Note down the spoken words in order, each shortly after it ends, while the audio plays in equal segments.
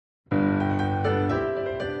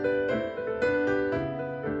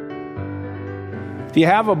If you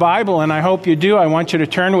have a Bible, and I hope you do, I want you to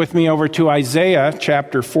turn with me over to Isaiah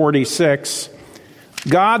chapter 46.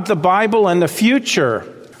 God, the Bible, and the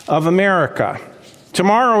future of America.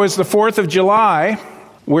 Tomorrow is the 4th of July,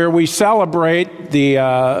 where we celebrate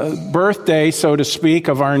the birthday, so to speak,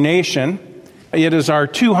 of our nation. It is our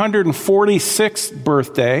 246th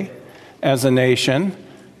birthday as a nation.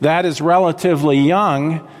 That is relatively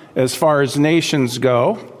young as far as nations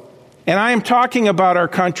go. And I am talking about our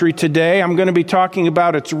country today. I'm going to be talking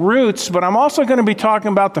about its roots, but I'm also going to be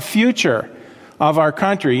talking about the future of our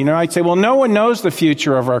country. You know, I'd say, well, no one knows the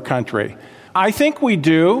future of our country. I think we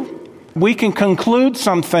do. We can conclude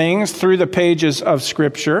some things through the pages of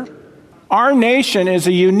Scripture. Our nation is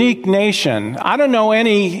a unique nation. I don't know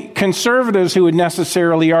any conservatives who would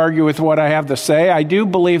necessarily argue with what I have to say. I do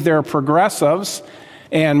believe there are progressives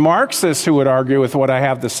and Marxists who would argue with what I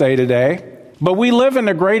have to say today. But we live in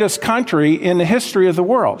the greatest country in the history of the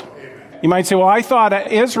world. You might say, well, I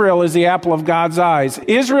thought Israel is the apple of God's eyes.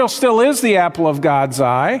 Israel still is the apple of God's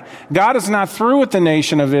eye. God is not through with the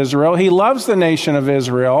nation of Israel. He loves the nation of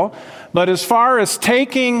Israel. But as far as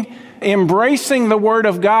embracing the Word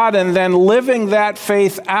of God and then living that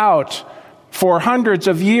faith out for hundreds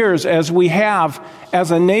of years as we have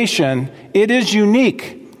as a nation, it is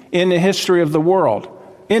unique in the history of the world.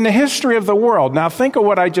 In the history of the world. Now think of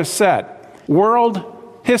what I just said.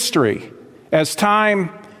 World history, as time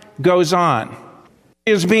goes on,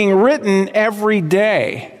 is being written every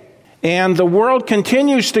day. And the world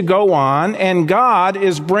continues to go on, and God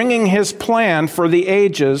is bringing His plan for the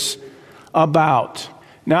ages about.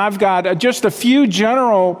 Now, I've got just a few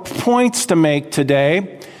general points to make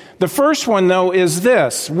today. The first one, though, is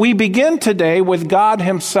this. We begin today with God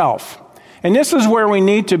Himself. And this is where we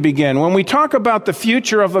need to begin. When we talk about the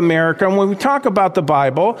future of America, and when we talk about the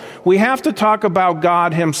Bible, we have to talk about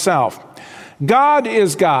God Himself. God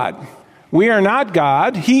is God. We are not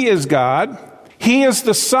God. He is God. He is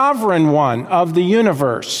the sovereign one of the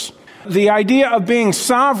universe. The idea of being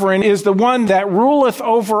sovereign is the one that ruleth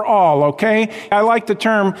over all, okay? I like the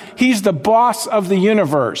term, He's the boss of the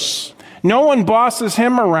universe. No one bosses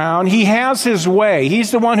Him around. He has His way. He's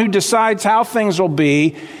the one who decides how things will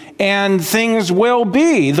be. And things will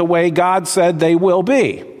be the way God said they will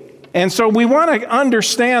be. And so we want to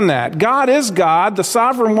understand that. God is God, the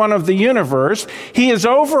sovereign one of the universe. He is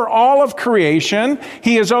over all of creation.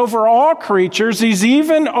 He is over all creatures. He's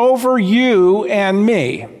even over you and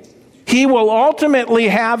me. He will ultimately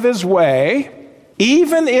have His way,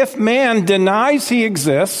 even if man denies He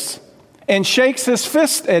exists and shakes his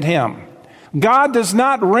fist at Him. God does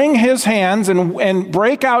not wring His hands and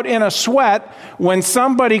break out in a sweat when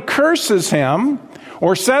somebody curses Him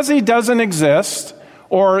or says He doesn't exist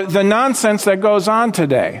or the nonsense that goes on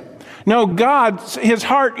today. No, God, His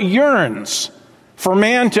heart yearns for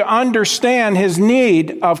man to understand his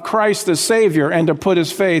need of Christ as Savior and to put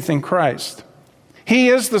his faith in Christ. He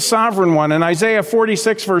is the sovereign one. In Isaiah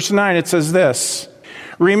 46, verse 9, it says this,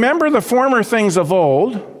 "Remember the former things of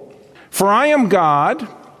old, for I am God,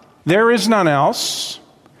 there is none else.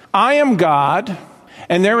 I am God,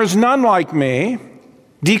 and there is none like me,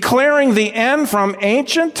 declaring the end from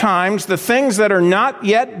ancient times, the things that are not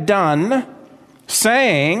yet done,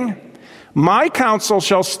 saying, my counsel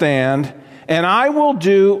shall stand, and I will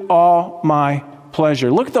do all my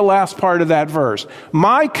pleasure." Look at the last part of that verse.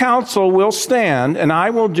 My counsel will stand, and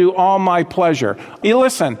I will do all my pleasure. You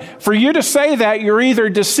listen, for you to say that, you're either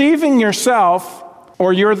deceiving yourself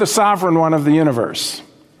or you're the sovereign one of the universe.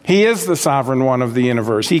 He is the sovereign one of the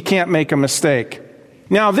universe. He can't make a mistake.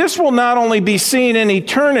 Now, this will not only be seen in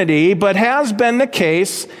eternity, but has been the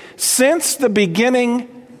case since the beginning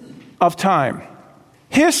of time.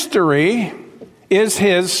 History is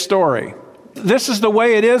His story. This is the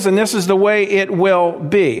way it is, and this is the way it will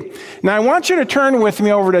be. Now, I want you to turn with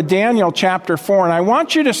me over to Daniel chapter 4, and I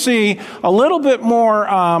want you to see a little bit more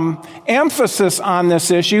emphasis on this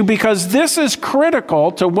issue, because this is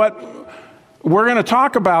critical to what we're going to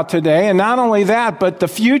talk about today, and not only that, but the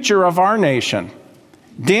future of our nation.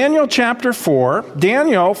 Daniel chapter 4.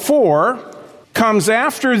 Daniel 4 comes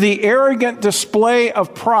after the arrogant display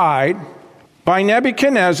of pride by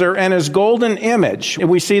Nebuchadnezzar and his golden image.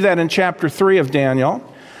 We see that in chapter 3 of Daniel.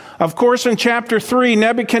 Of course, in chapter 3,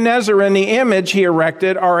 Nebuchadnezzar and the image he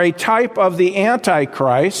erected are a type of the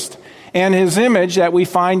Antichrist and his image that we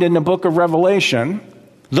find in the book of Revelation.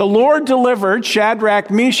 The Lord delivered Shadrach,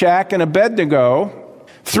 Meshach, and Abednego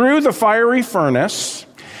through the fiery furnace.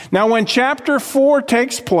 Now, when chapter 4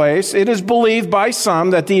 takes place, it is believed by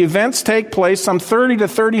some that the events take place some 30 to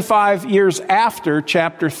 35 years after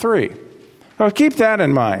chapter 3. So keep that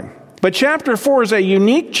in mind. But chapter 4 is a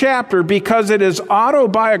unique chapter because it is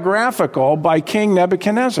autobiographical by King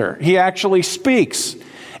Nebuchadnezzar. He actually speaks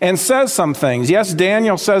and says some things. Yes,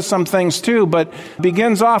 Daniel says some things too, but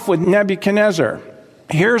begins off with Nebuchadnezzar.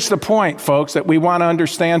 Here's the point, folks, that we want to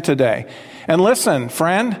understand today. And listen,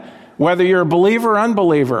 friend, whether you're a believer or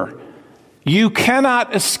unbeliever, you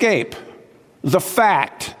cannot escape the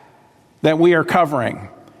fact that we are covering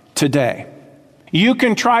today. You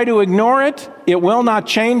can try to ignore it. It will not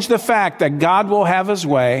change the fact that God will have his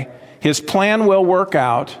way. His plan will work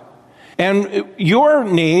out. And your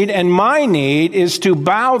need and my need is to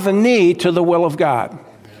bow the knee to the will of God.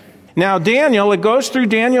 Now, Daniel, it goes through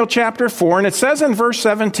Daniel chapter 4, and it says in verse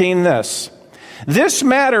 17 this: "This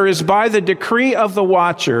matter is by the decree of the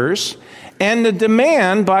watchers, and the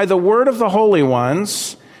demand by the word of the holy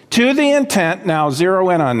ones, to the intent," now zero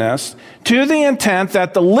in on this, "to the intent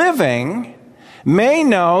that the living may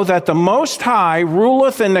know that the Most High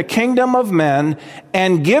ruleth in the kingdom of men,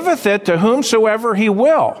 and giveth it to whomsoever he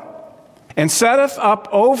will, and setteth up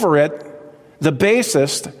over it the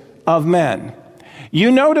basest of men." You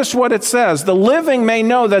notice what it says: the living may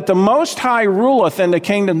know that the Most High ruleth in the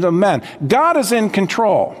kingdom of men. God is in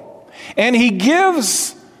control, and he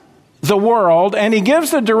gives the world, and he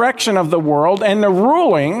gives the direction of the world, and the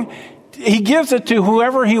ruling, he gives it to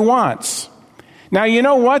whoever he wants. Now, you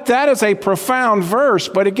know what? That is a profound verse,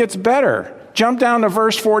 but it gets better. Jump down to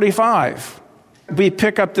verse 45. We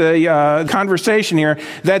pick up the conversation here.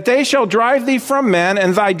 "That they shall drive thee from men,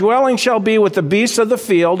 and thy dwelling shall be with the beasts of the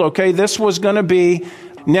field." Okay, this was going to be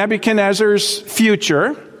Nebuchadnezzar's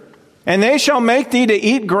future. "And they shall make thee to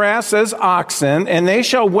eat grass as oxen, and they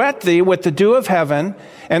shall wet thee with the dew of heaven,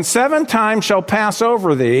 and 7 times shall pass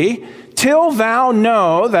over thee, till thou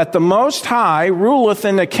know that the Most High ruleth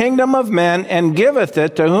in the kingdom of men, and giveth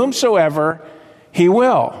it to whomsoever he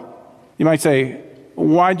will." You might say,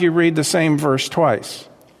 why'd you read the same verse twice?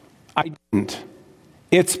 I didn't.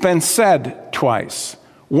 It's been said twice.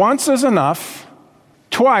 Once is enough.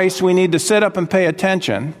 Twice we need to sit up and pay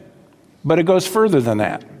attention, but it goes further than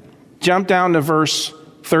that. Jump down to verse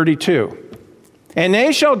 32. "And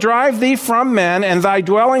they shall drive thee from men, and thy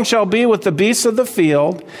dwelling shall be with the beasts of the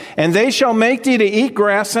field, and they shall make thee to eat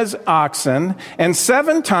grass as oxen, and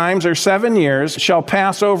 7 times or 7 years shall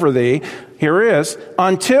pass over thee." Here it is: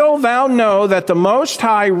 "until thou know that the Most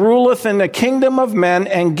High ruleth in the kingdom of men,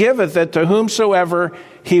 and giveth it to whomsoever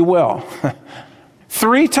he will."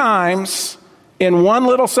 3 times in one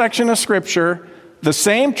little section of Scripture, the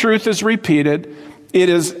same truth is repeated. It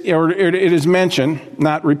is mentioned,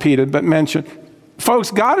 not repeated, but mentioned.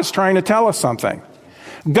 Folks, God is trying to tell us something.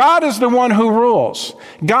 God is the one who rules.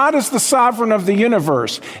 God is the sovereign of the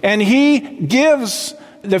universe. And he gives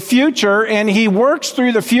the future, and he works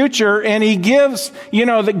through the future, and he gives,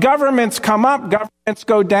 the governments come up, governments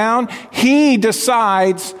go down. He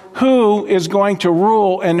decides who is going to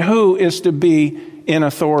rule and who is to be in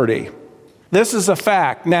authority. This is a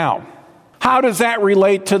fact. Now, how does that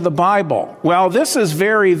relate to the Bible? Well, this is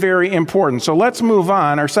very, very important. So let's move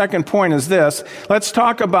on. Our second point is this. Let's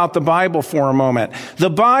talk about the Bible for a moment. The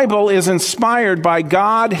Bible is inspired by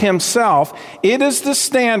God himself. It is the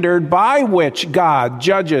standard by which God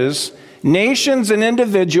judges nations and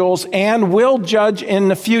individuals and will judge in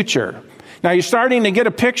the future. Now, you're starting to get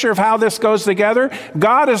a picture of how this goes together.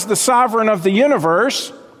 God is the sovereign of the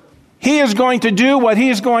universe. He is going to do what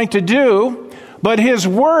he's going to do. But his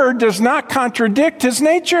word does not contradict his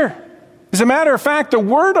nature. As a matter of fact, the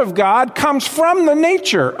word of God comes from the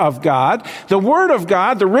nature of God. The word of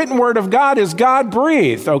God, the written word of God, is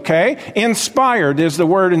God-breathed, okay? Inspired is the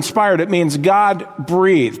word inspired. It means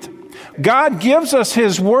God-breathed. God gives us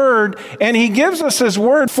his word, and he gives us his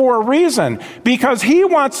word for a reason, because he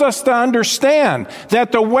wants us to understand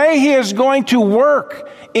that the way he is going to work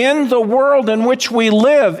in the world in which we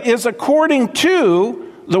live is according to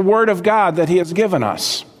the word of God that he has given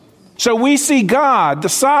us. So we see God, the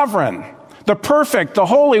sovereign, the perfect, the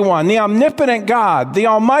holy one, the omnipotent God, the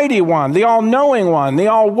almighty one, the all-knowing one, the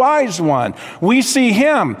all-wise one. We see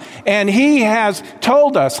him, and he has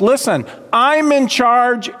told us, listen, I'm in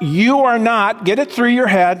charge, you are not. Get it through your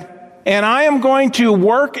head. And I am going to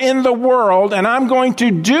work in the world, and I'm going to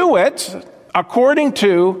do it according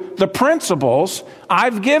to the principles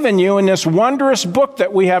I've given you in this wondrous book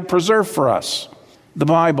that we have preserved for us. The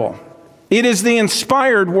Bible. It is the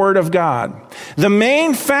inspired word of God. The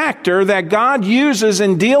main factor that God uses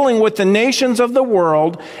in dealing with the nations of the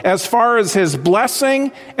world, as far as his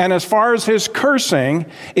blessing and as far as his cursing,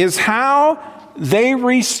 is how they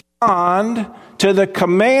respond to the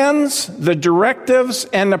commands, the directives,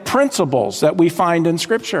 and the principles that we find in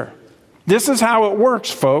Scripture. This is how it works,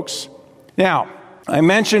 folks. Now, I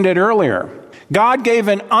mentioned it earlier. God gave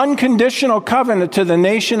an unconditional covenant to the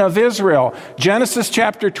nation of Israel. Genesis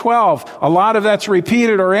chapter 12, a lot of that's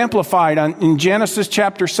repeated or amplified in Genesis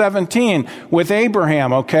chapter 17 with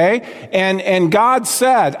Abraham, okay? And God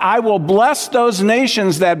said, I will bless those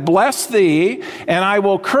nations that bless thee, and I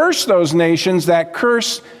will curse those nations that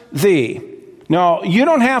curse thee. Now, you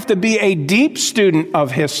don't have to be a deep student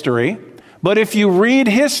of history, but if you read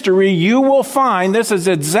history, you will find this is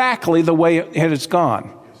exactly the way it has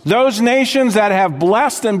gone. Those nations that have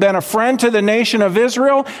blessed and been a friend to the nation of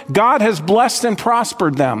Israel, God has blessed and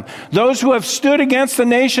prospered them. Those who have stood against the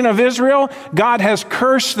nation of Israel, God has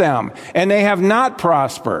cursed them, and they have not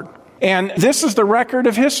prospered. And this is the record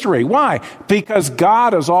of history. Why? Because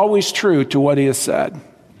God is always true to what he has said.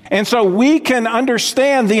 And so we can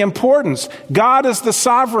understand the importance. God is the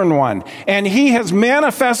sovereign one, and he has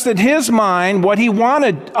manifested his mind, what he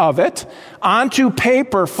wanted of it, onto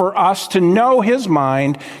paper for us to know his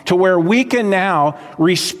mind, to where we can now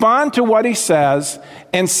respond to what he says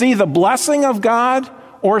and see the blessing of God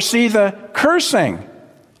or see the cursing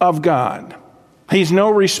of God. He's no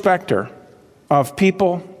respecter of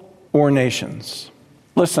people or nations.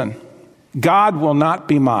 Listen, God will not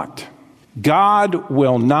be mocked. God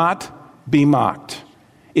will not be mocked.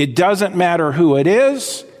 It doesn't matter who it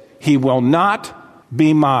is, he will not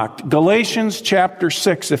be mocked. Galatians chapter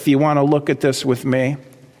 6, if you want to look at this with me.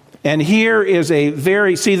 And here is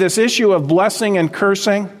see this issue of blessing and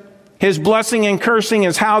cursing. His blessing and cursing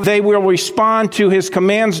is how they will respond to his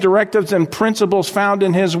commands, directives, and principles found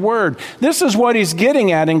in his word. This is what he's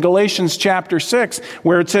getting at in Galatians chapter 6,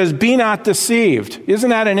 where it says, be not deceived.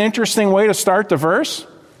 Isn't that an interesting way to start the verse?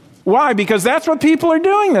 Why? Because that's what people are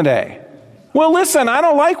doing today. Well, listen, I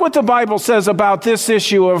don't like what the Bible says about this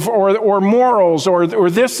issue or morals or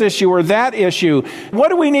this issue or that issue. What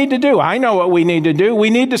do we need to do? I know what we need to do.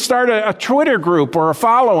 We need to start a Twitter group or a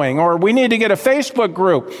following, or we need to get a Facebook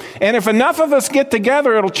group. And if enough of us get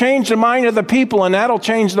together, it'll change the mind of the people, and that'll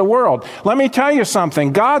change the world. Let me tell you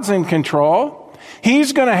something. God's in control.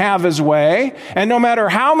 He's going to have his way. And no matter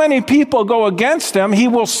how many people go against him, he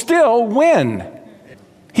will still win.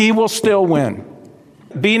 He will still win.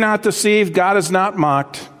 Be not deceived, God is not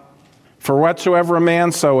mocked. For whatsoever a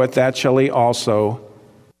man soweth, that shall he also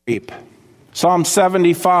reap. Psalm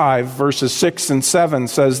 75, verses 6 and 7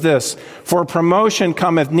 says this, for promotion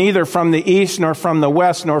cometh neither from the east, nor from the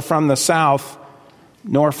west, nor from the south,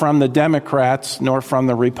 nor from the Democrats, nor from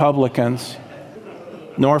the Republicans,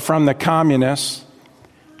 nor from the communists,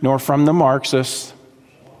 nor from the Marxists.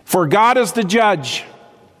 For God is the judge.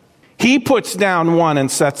 He puts down one and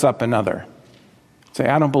sets up another. Say,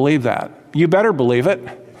 I don't believe that. You better believe it,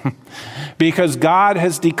 because God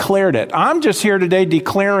has declared it. I'm just here today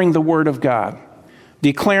declaring the Word of God.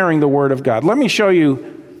 Declaring the Word of God. Let me show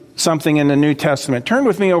you something in the New Testament. Turn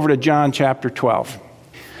with me over to John chapter 12.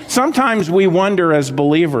 Sometimes we wonder as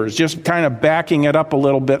believers, just kind of backing it up a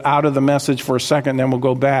little bit out of the message for a second, then we'll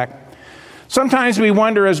go back. Sometimes we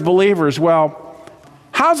wonder as believers, well,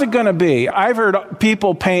 how's it going to be? I've heard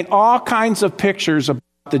people paint all kinds of pictures about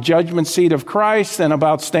the judgment seat of Christ and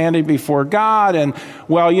about standing before God. And,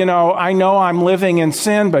 well, I know I'm living in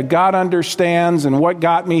sin, but God understands. And what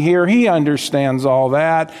got me here, he understands all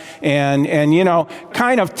that. And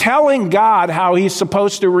kind of telling God how he's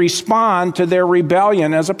supposed to respond to their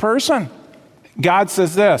rebellion as a person. God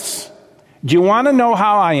says this, do you want to know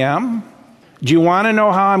how I am? Do you want to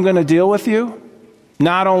know how I'm going to deal with you?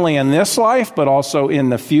 Not only in this life, but also in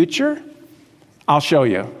the future? I'll show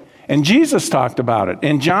you. And Jesus talked about it.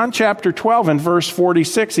 In John chapter 12 and verse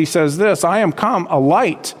 46, he says this, I am come a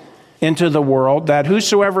light into the world, that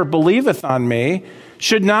whosoever believeth on me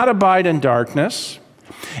should not abide in darkness.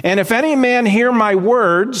 And if any man hear my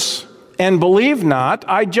words and believe not,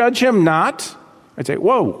 I judge him not. I'd say,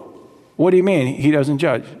 whoa, what do you mean he doesn't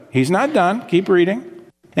judge? He's not done. Keep reading.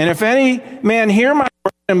 And if any man hear my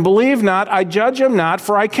words and believe not, I judge him not,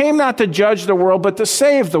 for I came not to judge the world, but to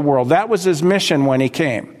save the world. That was his mission when he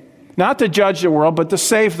came. Not to judge the world, but to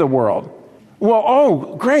save the world. Well,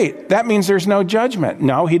 oh, great. That means there's no judgment.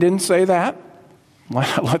 No, he didn't say that.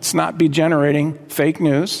 Let's not be generating fake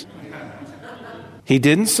news. He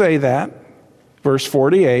didn't say that. Verse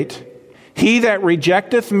 48, he that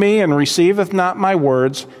rejecteth me and receiveth not my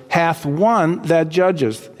words hath one that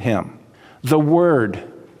judgeth him. The word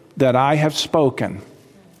that I have spoken,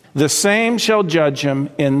 the same shall judge him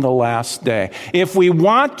in the last day. If we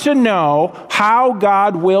want to know how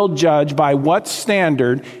God will judge, by what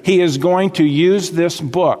standard, he is going to use this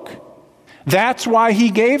book. That's why he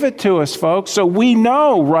gave it to us, folks, so we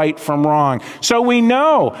know right from wrong, so we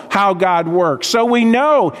know how God works, so we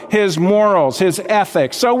know his morals, his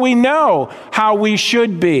ethics, so we know how we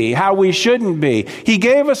should be, how we shouldn't be. He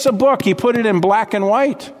gave us a book. He put it in black and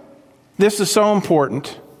white. This is so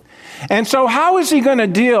important. And so how is he going to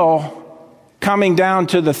deal, coming down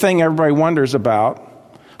to the thing everybody wonders about,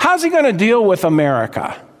 how's he going to deal with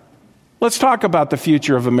America? Let's talk about the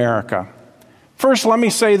future of America. First, let me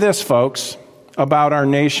say this, folks, about our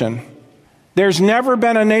nation. There's never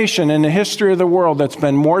been a nation in the history of the world that's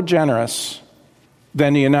been more generous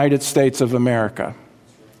than the United States of America.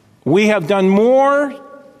 We have done more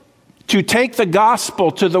to take the gospel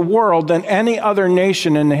to the world than any other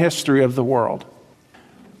nation in the history of the world.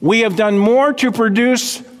 We have done more to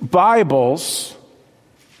produce Bibles,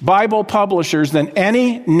 Bible publishers, than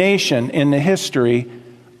any nation in the history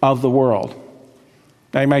of the world.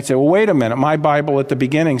 Now you might say, well, wait a minute. My Bible at the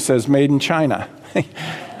beginning says made in China.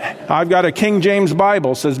 I've got a King James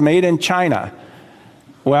Bible says made in China.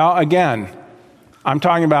 Well, again, I'm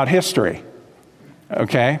talking about history,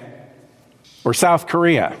 okay? Or South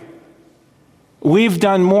Korea. We've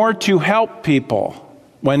done more to help people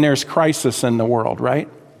when there's crisis in the world, right?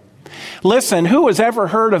 Listen, who has ever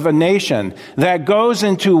heard of a nation that goes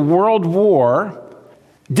into world war,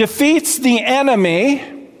 defeats the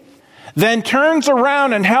enemy, then turns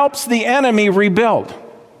around and helps the enemy rebuild?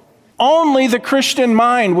 Only the Christian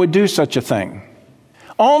mind would do such a thing.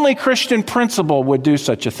 Only Christian principle would do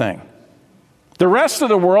such a thing. The rest of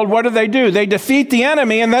the world, what do? They defeat the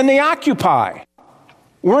enemy and then they occupy.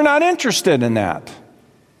 We're not interested in that.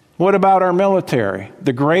 What about our military?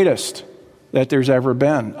 The greatest that there's ever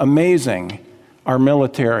been. Amazing, our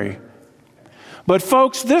military. But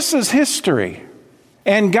folks, this is history.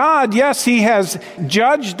 And God, yes, he has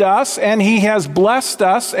judged us and he has blessed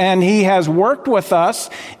us and he has worked with us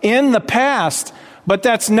in the past, but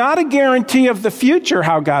that's not a guarantee of the future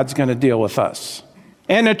how God's going to deal with us.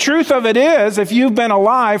 And the truth of it is, if you've been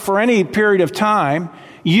alive for any period of time,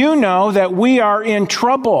 you know that we are in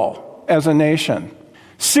trouble as a nation.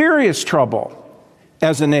 Serious trouble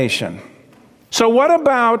as a nation. So what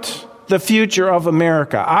about the future of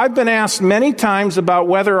America? I've been asked many times about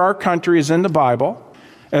whether our country is in the Bible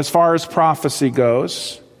as far as prophecy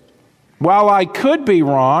goes. While I could be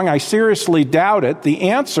wrong, I seriously doubt it.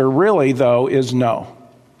 The answer really, though, is no.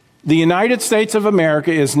 The United States of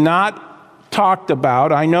America is not talked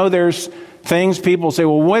about. I know there's things people say,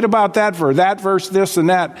 well, what about that verse, this and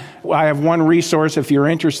that? I have one resource. If you're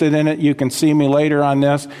interested in it, you can see me later on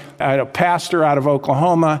this. I had a pastor out of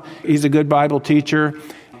Oklahoma. He's a good Bible teacher.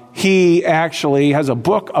 He actually has a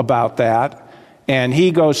book about that. And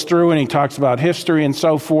he goes through and he talks about history and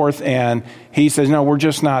so forth. And he says, no, we're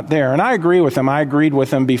just not there. And I agree with him. I agreed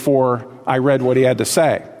with him before I read what he had to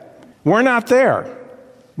say. We're not there.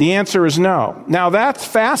 The answer is no. Now, that's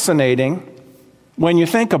fascinating when you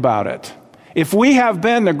think about it. If we have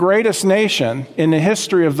been the greatest nation in the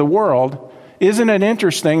history of the world, isn't it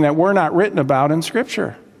interesting that we're not written about in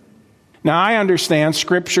Scripture? Now, I understand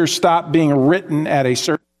Scripture stopped being written at a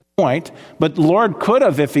certain point, but the Lord could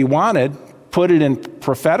have, if he wanted, put it in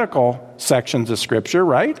prophetical sections of Scripture,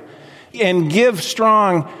 right? And give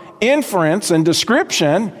strong inference and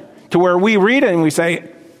description to where we read it and we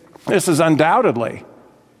say, this is undoubtedly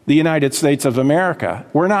the United States of America.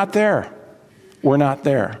 We're not there. We're not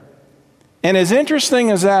there. And as interesting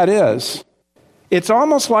as that is, it's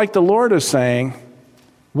almost like the Lord is saying,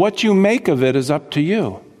 what you make of it is up to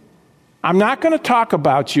you. I'm not going to talk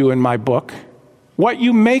about you in my book. What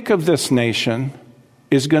you make of this nation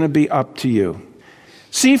is going to be up to you.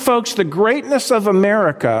 See, folks, the greatness of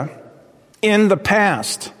America in the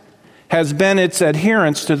past has been its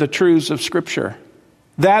adherence to the truths of Scripture.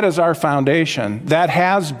 That is our foundation. That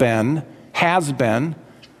has been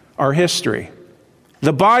our history.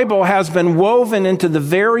 The Bible has been woven into the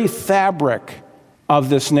very fabric of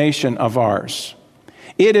this nation of ours.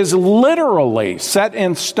 It is literally set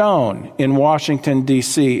in stone in Washington,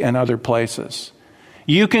 D.C. and other places.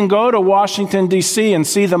 You can go to Washington, D.C. and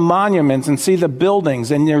see the monuments and see the buildings,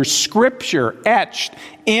 and there's Scripture etched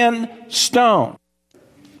in stone.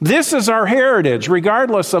 This is our heritage,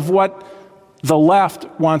 regardless of what the left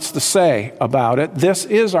wants to say about it. This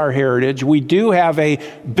is our heritage. We do have a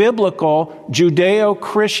biblical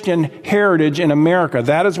Judeo-Christian heritage in America.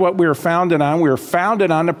 That is what we are founded on. We are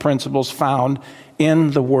founded on the principles found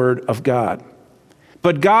in the Word of God.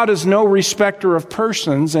 But God is no respecter of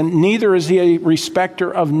persons, and neither is he a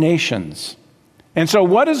respecter of nations. And so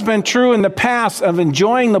what has been true in the past of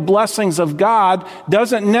enjoying the blessings of God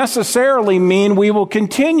doesn't necessarily mean we will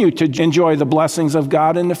continue to enjoy the blessings of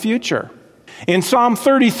God in the future. In Psalm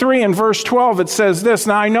 33 and verse 12, it says this.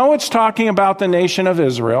 Now, I know it's talking about the nation of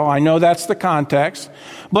Israel. I know that's the context.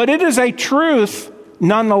 But it is a truth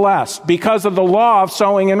nonetheless because of the law of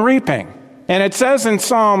sowing and reaping. And it says in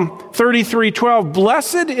Psalm 33:12,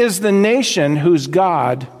 blessed is the nation whose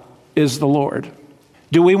God is the Lord.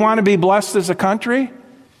 Do we want to be blessed as a country?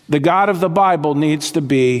 The God of the Bible needs to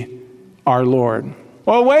be our Lord.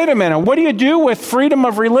 Well, wait a minute. What do you do with freedom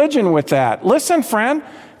of religion with that? Listen, friend,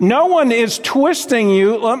 no one is twisting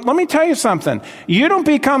you. Let me tell you something. You don't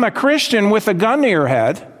become a Christian with a gun to your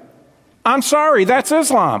head. I'm sorry, that's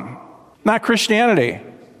Islam, not Christianity.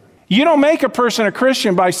 You don't make a person a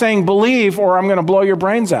Christian by saying, believe or I'm going to blow your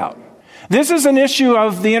brains out. This is an issue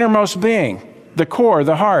of the innermost being, the core,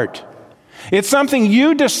 the heart. It's something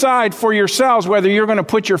you decide for yourselves whether you're going to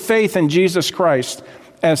put your faith in Jesus Christ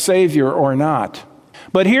as Savior or not.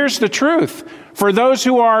 But here's the truth. For those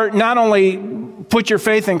who are not only put your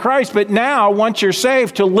faith in Christ, but now, once you're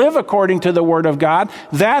saved, to live according to the Word of God,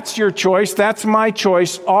 that's your choice. That's my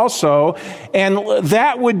choice also. And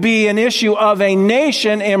that would be an issue of a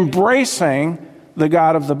nation embracing the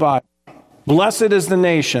God of the Bible. Blessed is the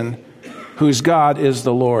nation whose God is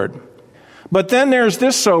the Lord. But then there's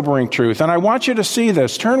this sobering truth, and I want you to see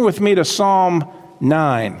this. Turn with me to Psalm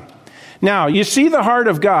 9. Now, you see the heart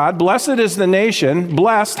of God. Blessed is the nation,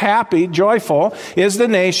 blessed, happy, joyful is the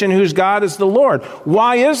nation whose God is the Lord.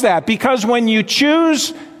 Why is that? Because when you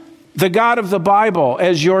choose the God of the Bible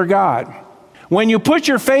as your God, when you put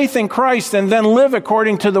your faith in Christ and then live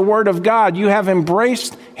according to the Word of God, you have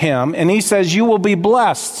embraced Him, and He says you will be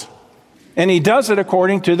blessed. And He does it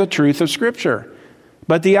according to the truth of Scripture.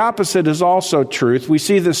 But the opposite is also truth. We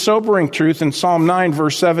see this sobering truth in Psalm 9,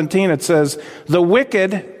 verse 17. It says, the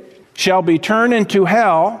wicked shall be turned into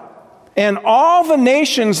hell, and all the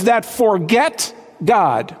nations that forget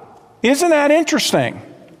God. Isn't that interesting?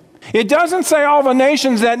 It doesn't say all the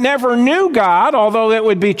nations that never knew God, although it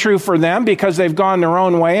would be true for them because they've gone their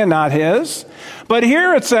own way and not His. But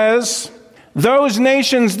here it says, those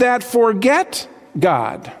nations that forget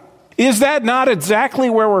God. Is that not exactly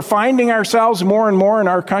where we're finding ourselves more and more in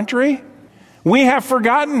our country? We have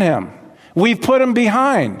forgotten Him. We've put Him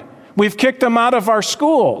behind. We've kicked Him out of our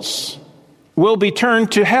schools. We'll be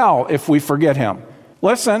turned to hell if we forget Him.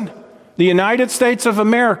 Listen, the United States of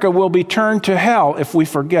America will be turned to hell if we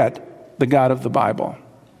forget the God of the Bible.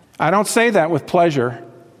 I don't say that with pleasure.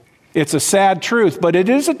 It's a sad truth, but it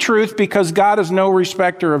is a truth because God is no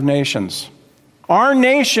respecter of nations. Our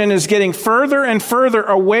nation is getting further and further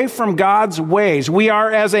away from God's ways. We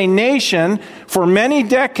are, as a nation, for many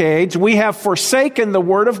decades, we have forsaken the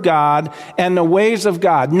Word of God and the ways of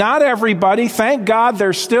God. Not everybody. Thank God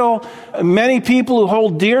there's still many people who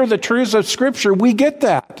hold dear the truths of Scripture. We get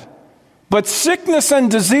that. But sickness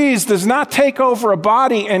and disease does not take over a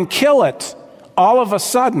body and kill it all of a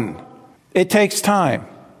sudden. It takes time,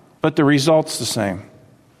 but the result's the same.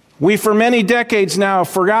 We, for many decades now, have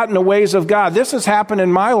forgotten the ways of God. This has happened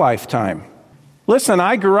in my lifetime. Listen,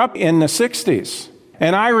 I grew up in the 60s.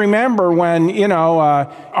 And I remember when,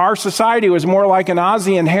 our society was more like an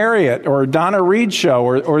Ozzie and Harriet or Donna Reed show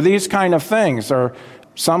or these kind of things. Or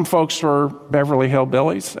some folks were Beverly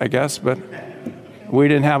Hillbillies, I guess. But we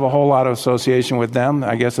didn't have a whole lot of association with them.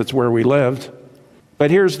 I guess it's where we lived.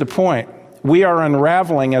 But here's the point. We are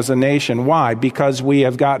unraveling as a nation. Why? Because we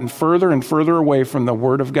have gotten further and further away from the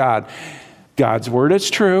Word of God. God's Word is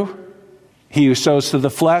true. He who sows to the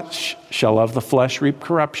flesh shall of the flesh reap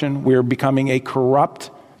corruption. We are becoming a corrupt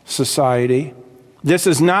society. This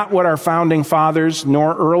is not what our founding fathers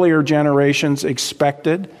nor earlier generations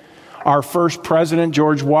expected. Our first president,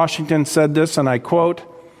 George Washington, said this, and I quote,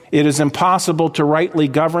 "It is impossible to rightly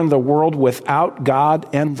govern the world without God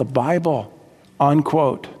and the Bible,"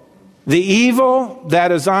 unquote. The evil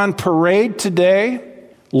that is on parade today,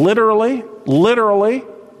 literally,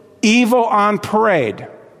 evil on parade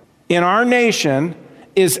in our nation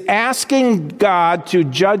is asking God to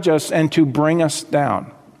judge us and to bring us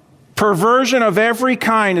down. Perversion of every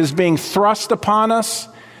kind is being thrust upon us.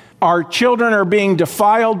 Our children are being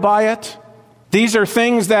defiled by it. These are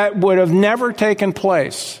things that would have never taken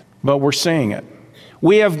place, but we're seeing it.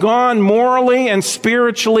 We have gone morally and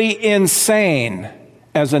spiritually insane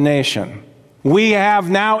as a nation. We have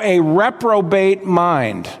now a reprobate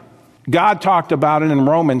mind. God talked about it in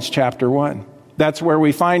Romans chapter 1. That's where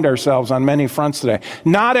we find ourselves on many fronts today.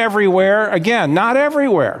 Not everywhere, again, not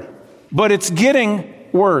everywhere, but it's getting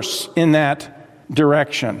worse in that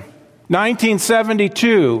direction.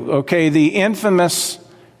 1972, the infamous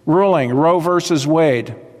ruling, Roe versus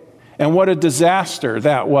Wade, and what a disaster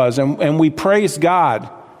that was. And we praise God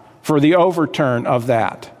for the overturn of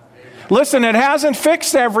that. Listen, it hasn't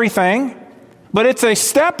fixed everything. But it's a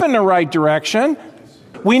step in the right direction.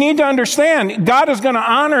 We need to understand God is going to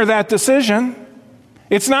honor that decision.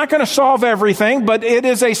 It's not going to solve everything, but it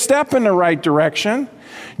is a step in the right direction.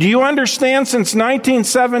 Do you understand, since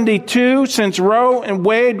 1972, since Roe and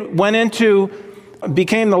Wade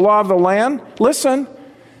became the law of the land? Listen,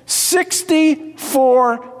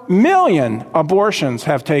 64 million abortions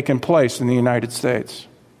have taken place in the United States.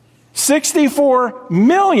 64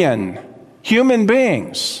 million human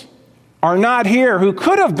beings are not here who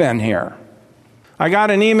could have been here. I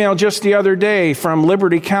got an email just the other day from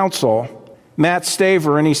Liberty Counsel, Matt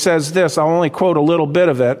Staver, and he says this. I'll only quote a little bit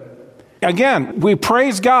of it. Again, we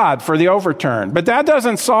praise God for the overturn, but that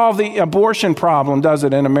doesn't solve the abortion problem, does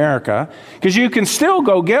it, in America? Because you can still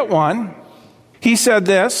go get one. He said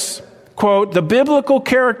this, quote, "The biblical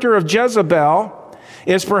character of Jezebel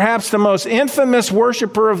is perhaps the most infamous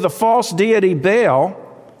worshiper of the false deity Baal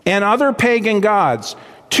and other pagan gods.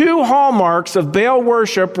 Two hallmarks of Baal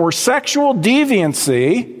worship were sexual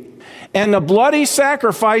deviancy and the bloody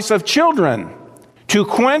sacrifice of children to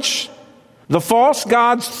quench the false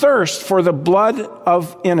god's thirst for the blood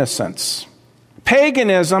of innocents.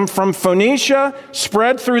 Paganism from Phoenicia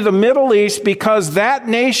spread through the Middle East because that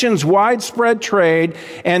nation's widespread trade,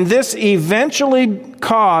 and this eventually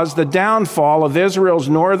caused the downfall of Israel's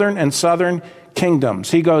northern and southern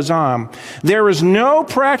kingdoms." He goes on, "There is no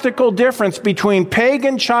practical difference between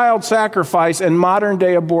pagan child sacrifice and modern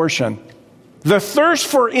day abortion. The thirst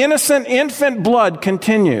for innocent infant blood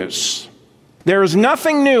continues. There is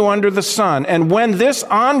nothing new under the sun, and when this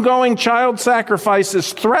ongoing child sacrifice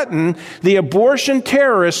is threatened, the abortion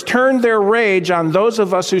terrorists turn their rage on those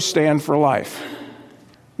of us who stand for life."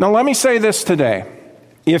 Now let me say this today.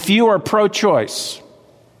 If you are pro-choice,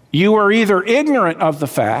 you are either ignorant of the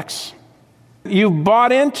facts, you've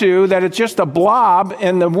bought into that it's just a blob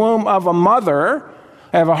in the womb of a mother.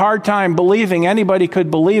 I have a hard time believing anybody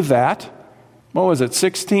could believe that. What was it,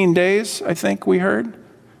 16 days, I think we heard?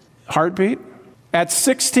 Heartbeat? At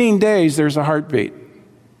 16 days, there's a heartbeat.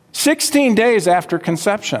 16 days after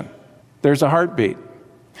conception, there's a heartbeat.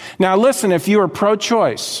 Now listen, if you are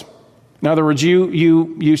pro-choice, in other words,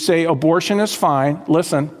 you say abortion is fine,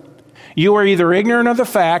 listen, you are either ignorant of the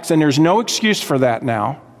facts, and there's no excuse for that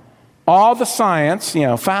now. All the science,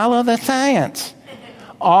 follow the science.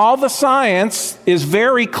 All the science is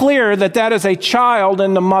very clear that is a child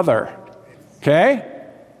in the mother. Okay?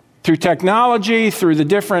 Through technology, through the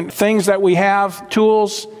different things that we have,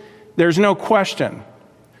 tools, there's no question.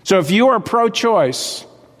 So if you are pro-choice,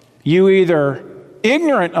 you either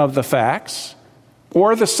ignorant of the facts,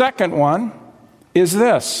 or the second one is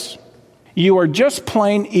this: you are just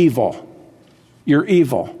plain evil. You're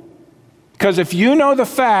evil. Because if you know the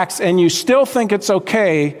facts and you still think it's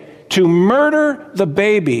okay to murder the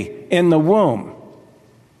baby in the womb,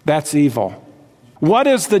 that's evil. What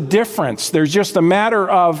is the difference? There's just a matter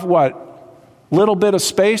of what? Little bit of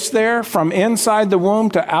space there from inside the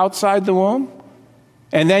womb to outside the womb?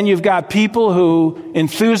 And then you've got people who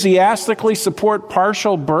enthusiastically support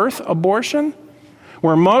partial birth abortion,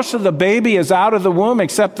 where most of the baby is out of the womb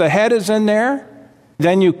except the head is in there.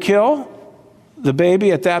 Then you kill the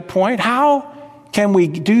baby at that point. How can we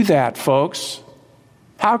do that, folks?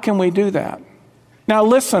 How can we do that? Now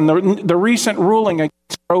listen, the recent ruling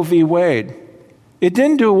against Roe v. Wade, it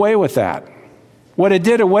didn't do away with that. What it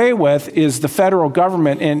did away with is the federal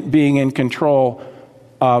government being in control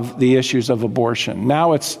of the issues of abortion.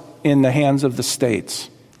 Now it's in the hands of the states.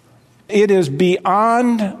 It is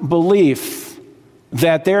beyond belief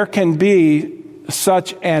that there can be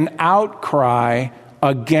such an outcry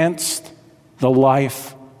against the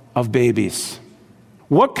life of babies.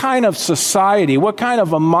 What kind of society, what kind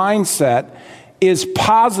of a mindset is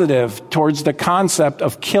positive towards the concept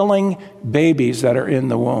of killing babies that are in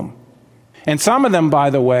the womb? And some of them, by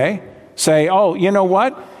the way, say, oh, you know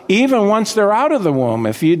what? Even once they're out of the womb,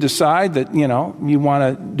 if you decide that, you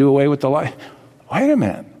want to do away with the life, wait a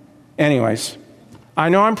minute. Anyways, I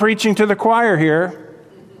know I'm preaching to the choir here,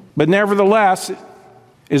 but nevertheless,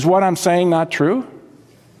 is what I'm saying not true?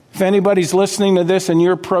 If anybody's listening to this and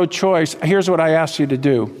you're pro-choice, here's what I ask you to do.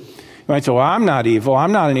 You might say, well, I'm not evil.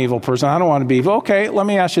 I'm not an evil person. I don't want to be evil. Okay, let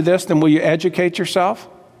me ask you this. Then will you educate yourself?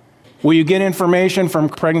 Will you get information from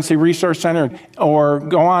Pregnancy Resource Center or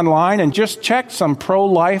go online and just check some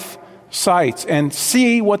pro-life sites and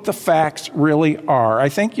see what the facts really are? I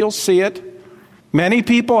think you'll see it. Many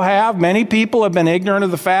people have been ignorant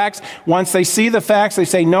of the facts. Once they see the facts, they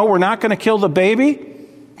say, no, we're not going to kill the baby.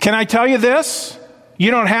 Can I tell you this? You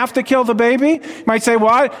don't have to kill the baby. You might say,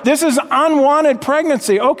 well, this is unwanted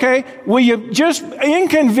pregnancy. Okay, will you just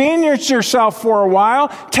inconvenience yourself for a while,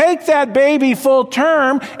 take that baby full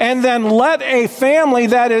term, and then let a family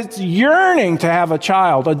that is yearning to have a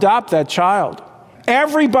child adopt that child?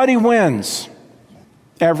 Everybody wins.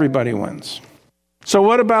 Everybody wins. So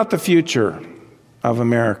what about the future of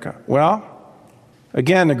America? Well,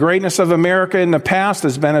 again, the greatness of America in the past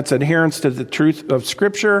has been its adherence to the truth of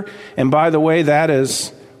Scripture. And by the way, that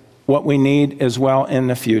is what we need as well in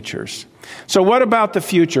the futures. So what about the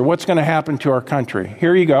future? What's going to happen to our country?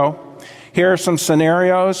 Here you go. Here are some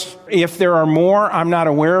scenarios. If there are more, I'm not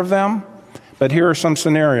aware of them. But here are some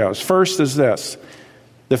scenarios. First is this.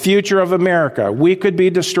 The future of America. We could be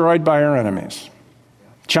destroyed by our enemies.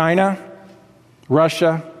 China,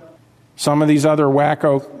 Russia, some of these other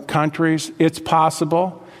wacko countries, it's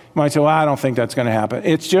possible. You might say, well, I don't think that's going to happen.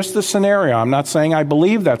 It's just the scenario. I'm not saying I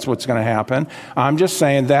believe that's what's going to happen. I'm just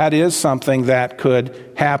saying that is something that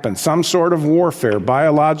could happen. Some sort of warfare,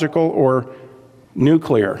 biological or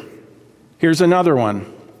nuclear. Here's another one.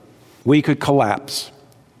 We could collapse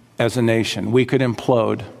as a nation. We could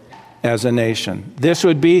implode as a nation. This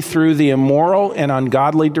would be through the immoral and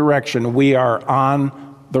ungodly direction we are on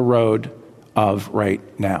the road of right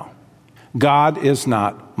now. God is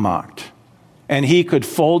not mocked. And he could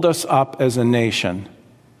fold us up as a nation.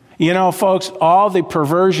 You know, folks, all the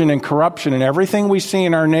perversion and corruption and everything we see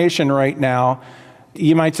in our nation right now,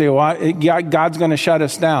 you might say, well, God's going to shut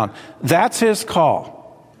us down. That's his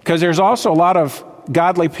call. Because there's also a lot of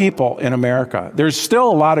godly people in America. There's still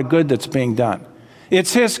a lot of good that's being done.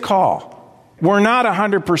 It's his call. We're not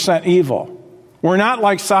 100% evil. We're not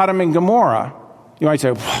like Sodom and Gomorrah. You might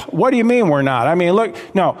say, what do you mean we're not? I mean, look,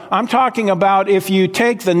 no, I'm talking about if you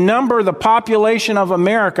take the number, the population of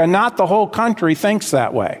America, not the whole country thinks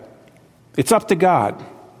that way. It's up to God.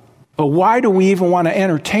 But why do we even want to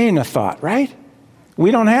entertain a thought, right?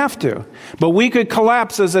 We don't have to. But we could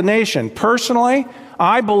collapse as a nation. Personally,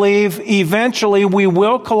 I believe eventually we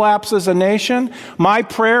will collapse as a nation. My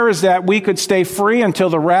prayer is that we could stay free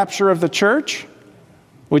until the rapture of the church,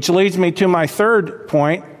 which leads me to my third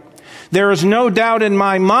point. There is no doubt in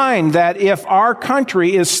my mind that if our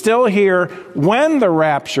country is still here when the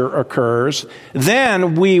rapture occurs,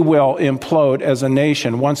 then we will implode as a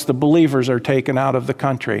nation once the believers are taken out of the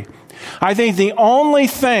country. I think the only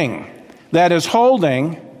thing that is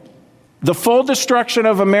holding the full destruction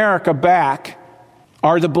of America back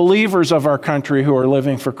are the believers of our country who are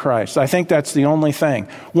living for Christ. I think that's the only thing.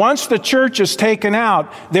 Once the church is taken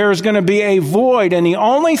out, there is going to be a void, and the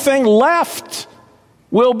only thing left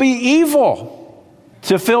will be evil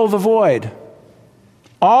to fill the void.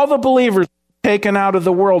 All the believers taken out of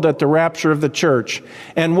the world at the rapture of the church.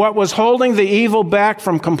 And what was holding the evil back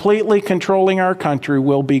from completely controlling our country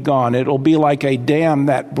will be gone. It'll be like a dam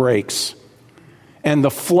that breaks. And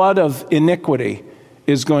the flood of iniquity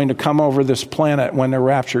is going to come over this planet when the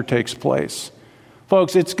rapture takes place.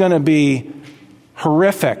 Folks, it's going to be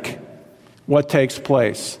horrific what takes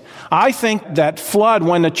place. I think that flood,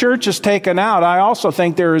 when the church is taken out, I also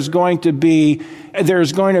think there's going to be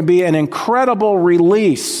an incredible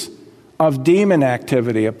release of demon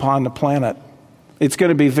activity upon the planet. It's going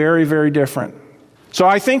to be very, very different. So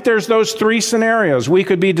I think there's those three scenarios. We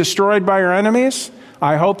could be destroyed by our enemies.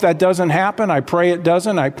 I hope that doesn't happen. I pray it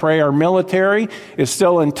doesn't. I pray our military is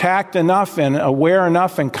still intact enough and aware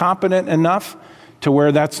enough and competent enough to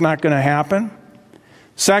where that's not going to happen.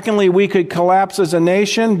 Secondly, we could collapse as a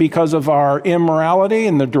nation because of our immorality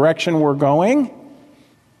and the direction we're going.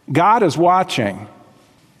 God is watching.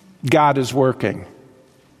 God is working.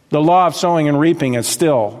 The law of sowing and reaping is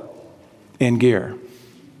still in gear.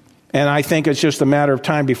 And I think it's just a matter of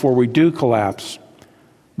time before we do collapse.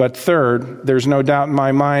 But third, there's no doubt in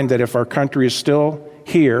my mind that if our country is still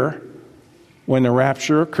here when the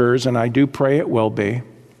rapture occurs, and I do pray it will be,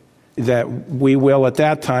 that we will, at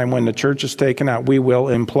that time, when the church is taken out, we will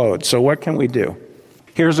implode. So what can we do?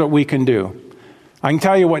 Here's what we can do. I can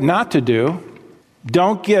tell you what not to do.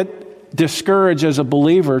 Don't get discouraged as a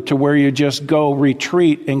believer to where you just go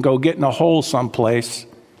retreat and go get in a hole someplace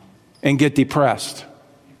and get depressed.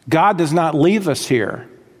 God does not leave us here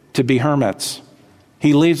to be hermits.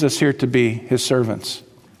 He leaves us here to be his servants.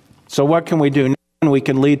 So what can we do? We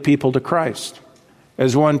can lead people to Christ.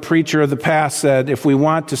 As one preacher of the past said, if we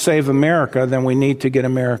want to save America, then we need to get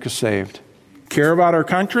America saved. Care about our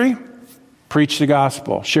country? Preach the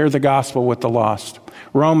gospel. Share the gospel with the lost.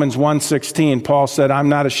 Romans 1:16, Paul said, I'm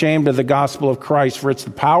not ashamed of the gospel of Christ, for it's the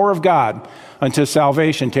power of God unto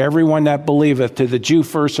salvation to everyone that believeth, to the Jew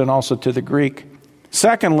first and also to the Greek.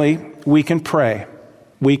 Secondly, we can pray.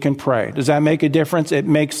 We can pray. Does that make a difference? It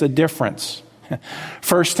makes a difference.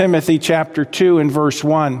 1 Timothy chapter 2 and verse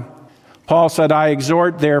 1, Paul said, I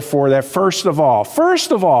exhort therefore that first of all,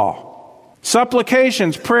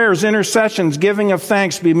 supplications, prayers, intercessions, giving of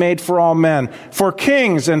thanks be made for all men, for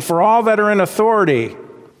kings and for all that are in authority,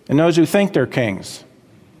 and those who think they're kings,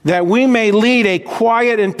 that we may lead a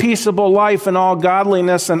quiet and peaceable life in all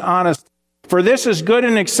godliness and honesty. For this is good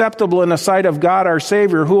and acceptable in the sight of God our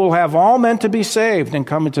Savior, who will have all men to be saved and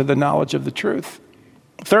come into the knowledge of the truth.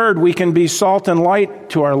 Third, we can be salt and light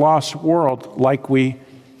to our lost world like we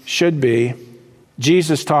should be.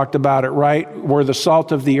 Jesus talked about it, right? We're the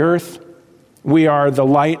salt of the earth. We are the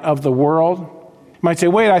light of the world. You might say,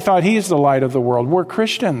 wait, I thought he's the light of the world. We're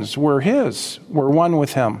Christians. We're his. We're one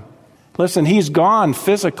with him. Listen, he's gone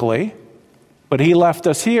physically, but he left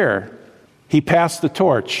us here. He passed the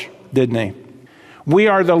torch, didn't he? We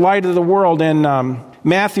are the light of the world. In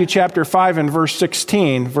Matthew chapter 5 and verse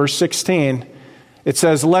 16, it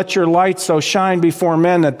says, let your light so shine before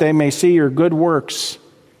men that they may see your good works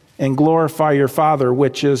and glorify your Father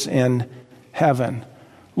which is in heaven.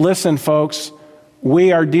 Listen, folks,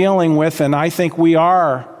 we are dealing with, and I think we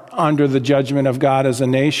are under the judgment of God as a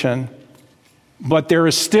nation, but there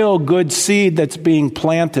is still good seed that's being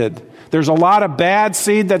planted. There's a lot of bad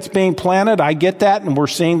seed that's being planted. I get that, and we're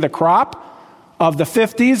seeing the crop of the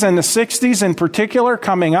 50s and the 60s in particular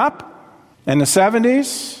coming up, and the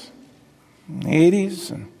 70s, and 80s,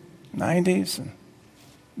 and 90s, and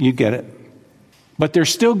you get it. But there's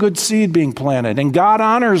still good seed being planted, and God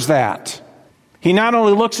honors that. He not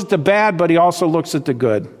only looks at the bad, but he also looks at the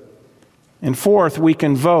good. And fourth, we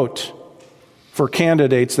can vote for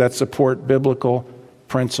candidates that support biblical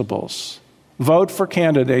principles. Vote for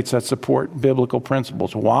candidates that support biblical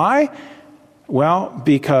principles. Why? Well,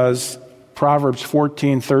 because Proverbs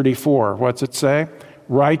 14:34, what's it say?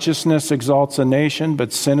 Righteousness exalts a nation,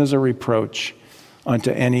 but sin is a reproach unto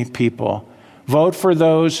any people. Vote for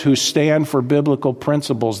those who stand for biblical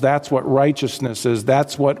principles. That's what righteousness is.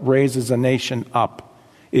 That's what raises a nation up,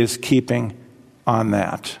 is keeping on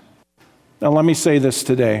that. Now let me say this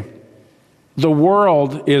today. The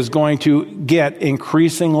world is going to get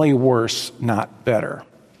increasingly worse, not better.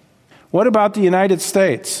 What about the United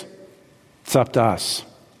States? It's up to us.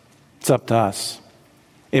 It's up to us.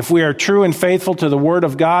 If we are true and faithful to the Word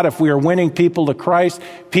of God, if we are winning people to Christ,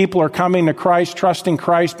 people are coming to Christ, trusting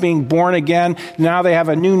Christ, being born again, now they have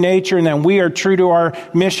a new nature, and then we are true to our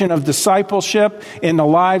mission of discipleship in the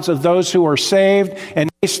lives of those who are saved, and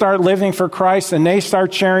they start living for Christ, and they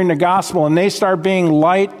start sharing the gospel, and they start being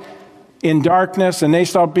light in darkness, and they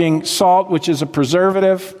start being salt, which is a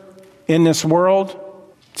preservative in this world.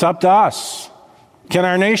 It's up to us. Can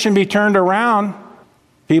our nation be turned around?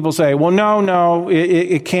 People say, well, no,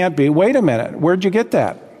 it can't be. Wait a minute. Where'd you get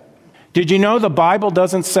that? Did you know the Bible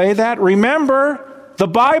doesn't say that? Remember, the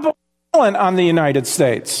Bible is silent on the United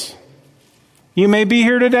States. You may be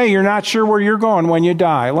here today. You're not sure where you're going when you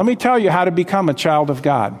die. Let me tell you how to become a child of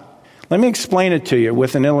God. Let me explain it to you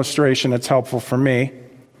with an illustration that's helpful for me.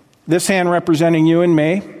 This hand representing you and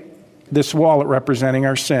me, this wallet representing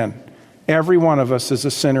our sin. Every one of us is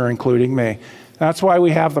a sinner, including me. That's why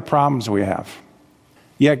we have the problems we have.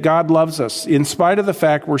 Yet God loves us. In spite of the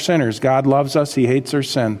fact we're sinners, God loves us. He hates our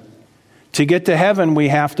sin. To get to heaven, we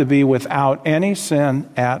have to be without any sin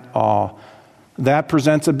at all. That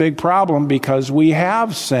presents a big problem because we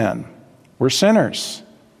have sin. We're sinners.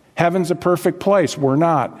 Heaven's a perfect place. We're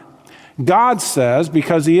not. God says,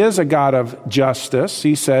 because he is a God of justice,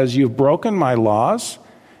 he says, you've broken my laws,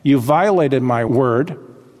 you've violated my word,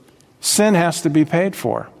 sin has to be paid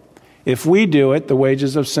for. If we do it, the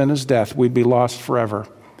wages of sin is death. We'd be lost forever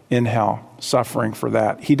in hell, suffering for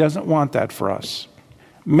that. He doesn't want that for us.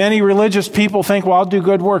 Many religious people think, well, I'll do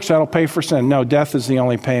good works, that'll pay for sin. No, death is the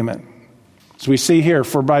only payment. As we see here,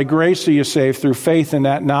 for by grace are you saved through faith in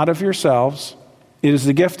that, not of yourselves. It is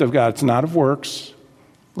the gift of God. It's not of works,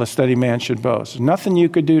 lest any man should boast. There's nothing you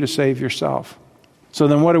could do to save yourself. So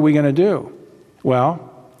then what are we going to do?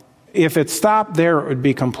 Well, if it stopped there, it would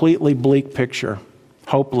be a completely bleak picture.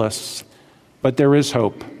 Hopeless, but there is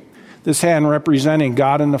hope. This hand representing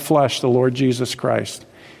God in the flesh, the Lord Jesus Christ.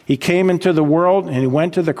 He came into the world and he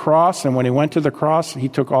went to the cross, and when he went to the cross, he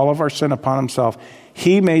took all of our sin upon himself.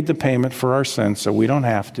 He made the payment for our sin, so we don't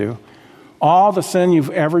have to. All the sin you've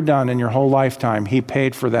ever done in your whole lifetime, he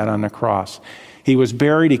paid for that on the cross. He was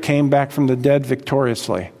buried, he came back from the dead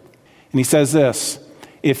victoriously. And he says this,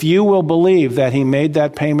 if you will believe that he made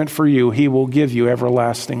that payment for you, he will give you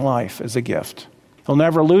everlasting life as a gift. He'll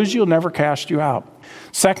never lose you. He'll never cast you out.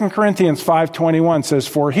 2 Corinthians 5:21 says,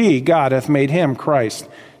 for he, God, hath made him, Christ,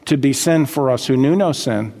 to be sin for us who knew no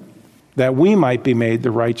sin, that we might be made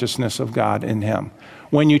the righteousness of God in him.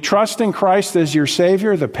 When you trust in Christ as your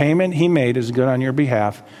Savior, the payment He made is good on your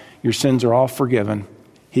behalf. Your sins are all forgiven.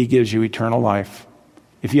 He gives you eternal life.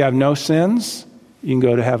 If you have no sins, you can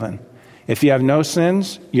go to heaven. If you have no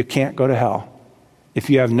sins, you can't go to hell. If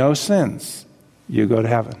you have no sins, you go to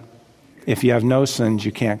heaven. If you have no sins,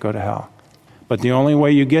 you can't go to hell. But the only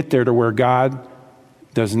way you get there to where God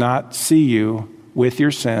does not see you with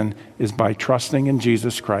your sin is by trusting in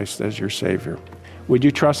Jesus Christ as your Savior. Would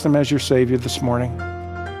you trust Him as your Savior this morning?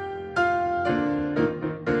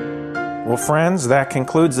 Well, friends, that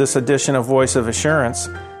concludes this edition of Voice of Assurance.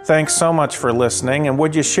 Thanks so much for listening, and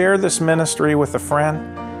would you share this ministry with a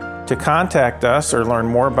friend? To contact us or learn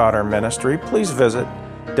more about our ministry, please visit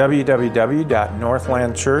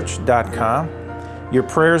www.northlandchurch.com. Your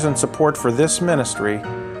prayers and support for this ministry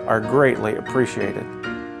are greatly appreciated.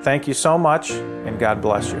 Thank you so much, and God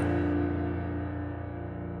bless you.